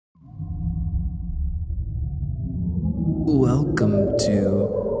Welcome to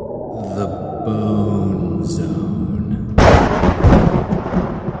the Bone Zone.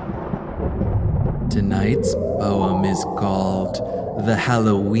 Tonight's poem is called The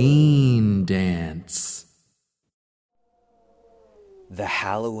Halloween Dance. The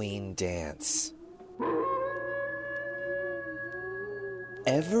Halloween Dance.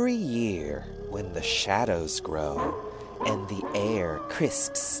 Every year when the shadows grow and the air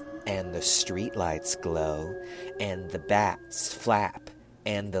crisps and the streetlights glow and the bats flap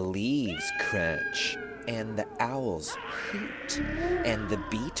and the leaves crunch and the owls hoot and the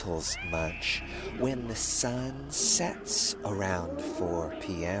beetles munch, when the sun sets around 4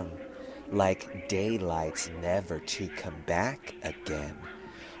 p.m. like daylight's never to come back again,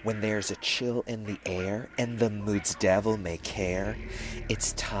 when there's a chill in the air and the mood's devil may care,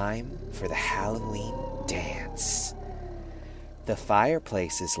 it's time for the Halloween dance. The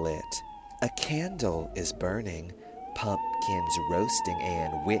fireplace is lit, a candle is burning, pumpkins roasting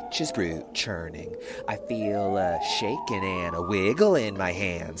and witch's brew churning. I feel a shaking and a wiggle in my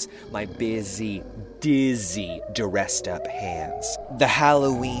hands, my busy, dizzy, dressed up hands. The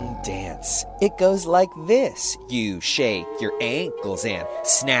Halloween dance, it goes like this. You shake your ankles and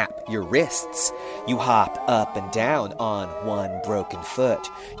snap your wrists. You hop up and down on one broken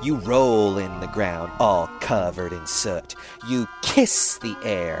foot. You roll in the ground all covered in soot. You kiss the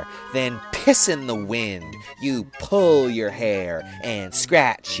air, then piss in the wind. You pull your hair and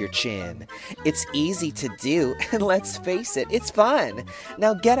scratch your chin. It's easy to do, and let's face it, it's fun.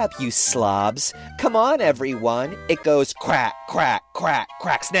 Now get up, you slobs. Come on, everyone. It goes crack, crack, crack,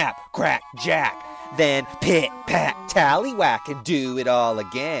 crack, snap, crack, jack. Then pit, pat, tallywhack, and do it all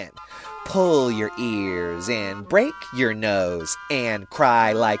again. Pull your ears and break your nose and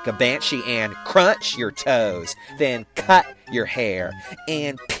cry like a banshee and crunch your toes. Then cut your hair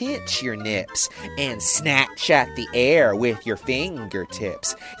and pinch your nips and snatch at the air with your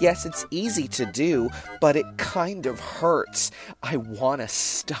fingertips. Yes, it's easy to do, but it kind of hurts. I want to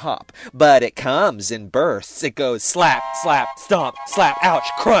stop, but it comes in bursts. It goes slap, slap, stomp, slap, ouch,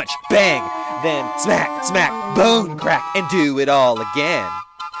 crunch, bang. Then smack, smack, bone crack, and do it all again.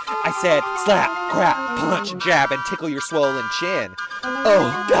 I said slap, crap, punch, jab, and tickle your swollen chin.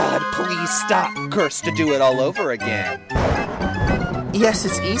 Oh God, please stop, curse, to do it all over again. Yes,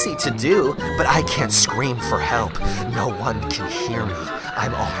 it's easy to do, but I can't scream for help. No one can hear me.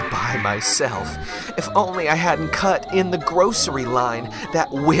 I'm all by myself. If only I hadn't cut in the grocery line,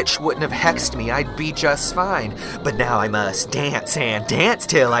 that witch wouldn't have hexed me. I'd be just fine. But now I must dance and dance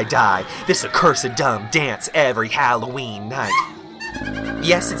till I die. This accursed dumb dance every Halloween night.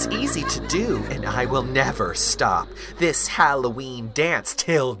 Yes, it's easy to do, and I will never stop. This Halloween dance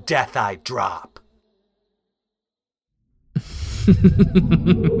till death I drop.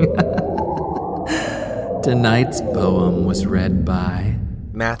 Tonight's poem was read by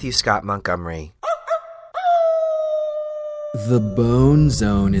Matthew Scott Montgomery. The Bone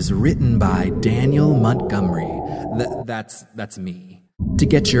Zone is written by Daniel Montgomery. That's me. To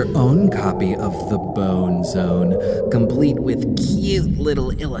get your own copy of The Bone Zone, complete with cute little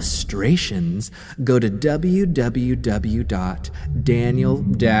illustrations, go to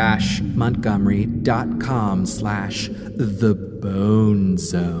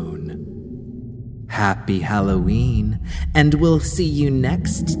www.daniel-montgomery.com/thebonezone. Happy Halloween, and we'll see you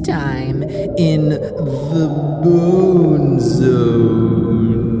next time in The Bone Zone.